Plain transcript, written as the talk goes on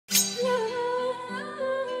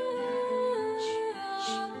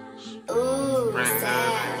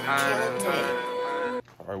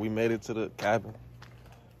All right, we made it to the cabin.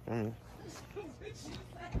 And,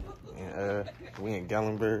 we in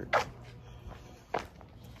Gatlinburg.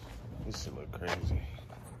 This shit look crazy.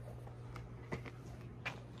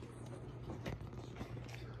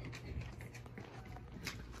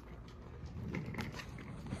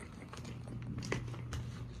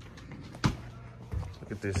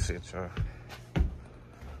 Look at this shit, y'all.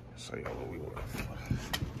 Show y'all what we work for.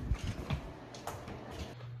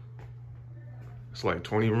 It's like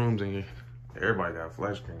 20 rooms in here. Everybody got a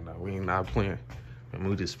flat screen now. We ain't not playing. And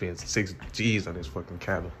we just spent 6 G's on this fucking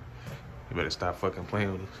cabin. You better stop fucking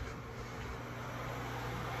playing with us.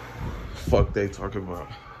 Fuck they talking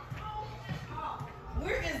about.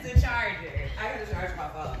 Where is the charger? I gotta charge my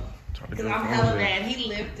phone. Because I'm hella mad. He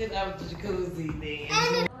lifted up the jacuzzi thing.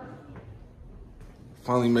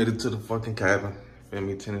 Finally made it to the fucking cabin. Feel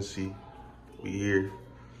me, Tennessee. We here.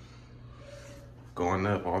 Going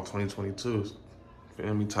up all 2022.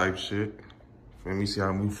 Feel me, type shit. Feel me, see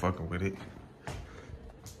how we fucking with it.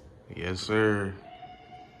 Yes, sir.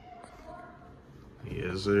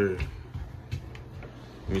 Yes, sir.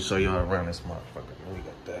 Let me show y'all around this motherfucker. We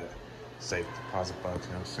got that safe deposit box,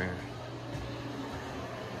 you know what I'm saying?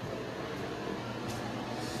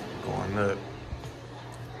 Going up.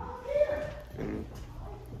 And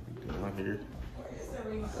down here.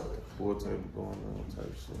 Full table going on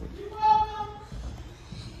type shit.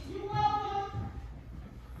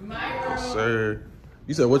 My room. Yes, sir.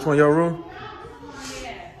 You said which one your room?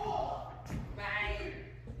 Yeah. Bye.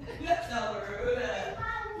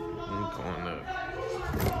 I'm going up.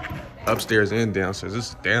 Upstairs and downstairs. This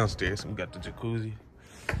is downstairs. We got the jacuzzi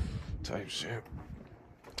type shit.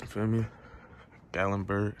 You feel me?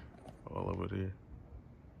 Gatlinburg. All over there.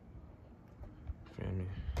 Feel me?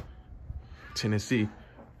 Tennessee.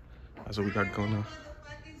 That's what we got going on.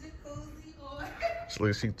 So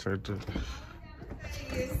let's see, turn to.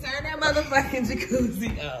 Turn that motherfucking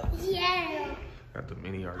jacuzzi up. Yeah. Got the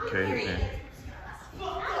mini arcade thing.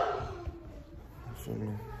 Feel me?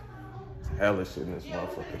 Hella shit in this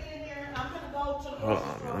motherfucker. Hold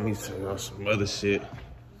on, man. Let me show y'all some other shit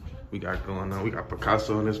we got going on. We got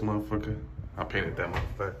Picasso in this motherfucker. I painted that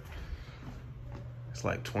motherfucker. It's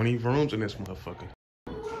like 20 rooms in this motherfucker.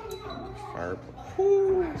 Fire.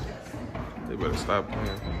 Woo. They better stop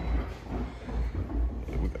playing.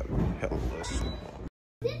 Yeah, we got hella shit.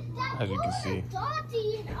 As you can see,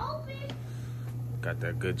 got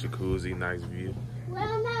that good jacuzzi, nice view. Well,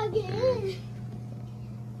 I'm not getting in.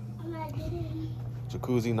 I'm not getting in.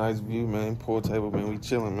 Jacuzzi, nice view, man. Pool table, man. We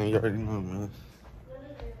chilling, man. You already know, man.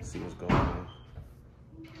 Let's see what's going on.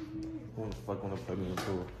 Who the fuck wanna play me in the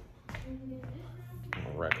pool? I'm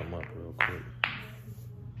gonna rack them up real quick.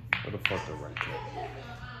 Where the fuck the rack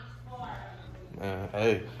at? Man,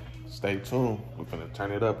 hey, stay tuned. We're gonna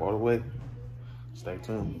turn it up all the way. Stay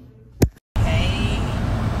tuned.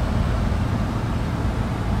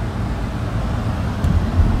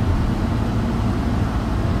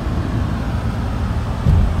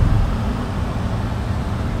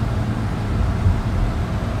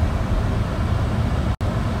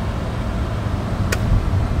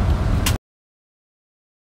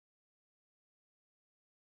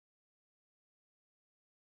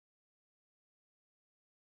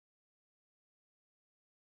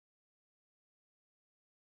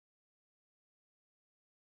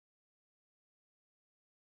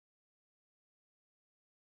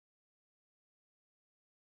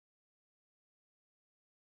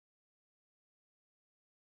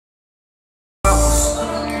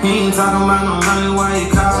 He ain't talking about no money, why he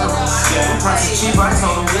call? The price is cheap, I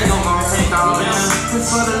told him we gon' take all them.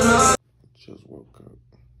 For the love. Just woke up.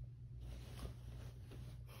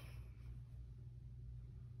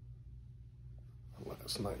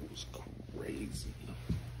 Last night was crazy.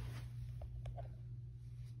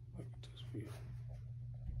 Look at this view.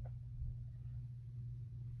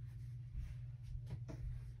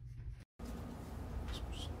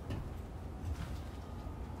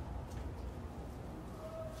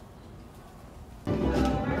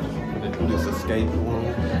 This escape room.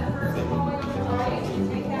 This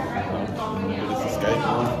escape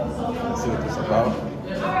room. Let's see what this is about.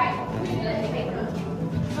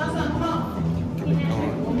 Keep it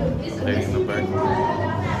going. Lady in the back.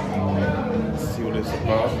 Let's see what it's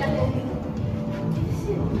about.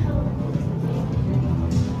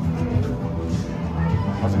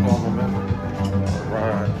 How's it going, my man?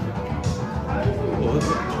 Alright. Oh, this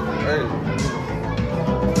is crazy.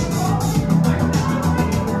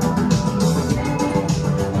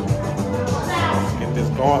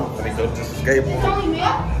 Going, when they go to this escape room. All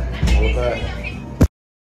of that.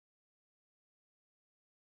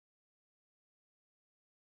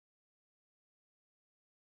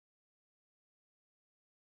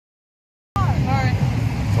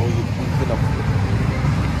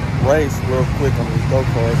 race real quick on these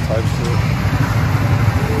go-karts type shit.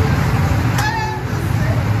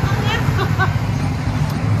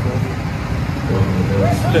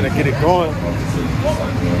 Gonna get it going.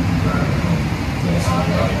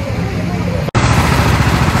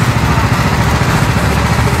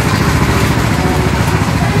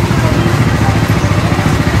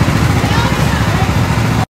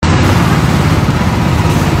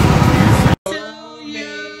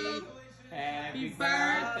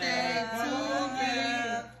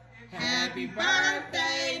 Happy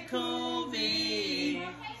birthday, Kobe.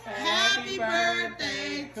 Happy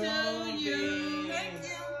birthday to you.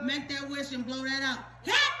 Make that wish and blow that out.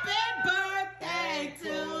 Happy birthday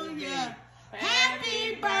to you.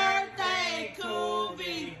 Happy birthday,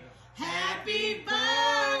 Kobe. Happy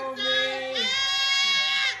birthday.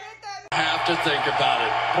 Have to think about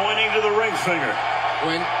it. Pointing to the ring finger.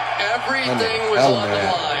 When everything was on the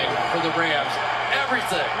line for the Rams,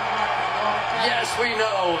 everything. Yes, we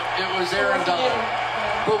know it was Aaron Donald,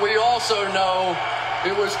 but we also know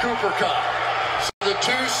it was Cooper Kupp. So the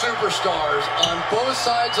two superstars on both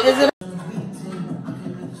sides of the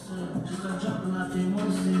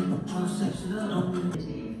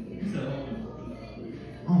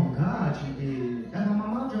Oh God, you did. That's on my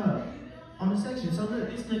mom job. On the section. So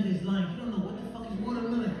look, this nigga is like, you don't know what the fuck is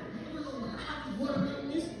watermelon. You don't know what the fuck is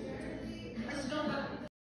watermelon is.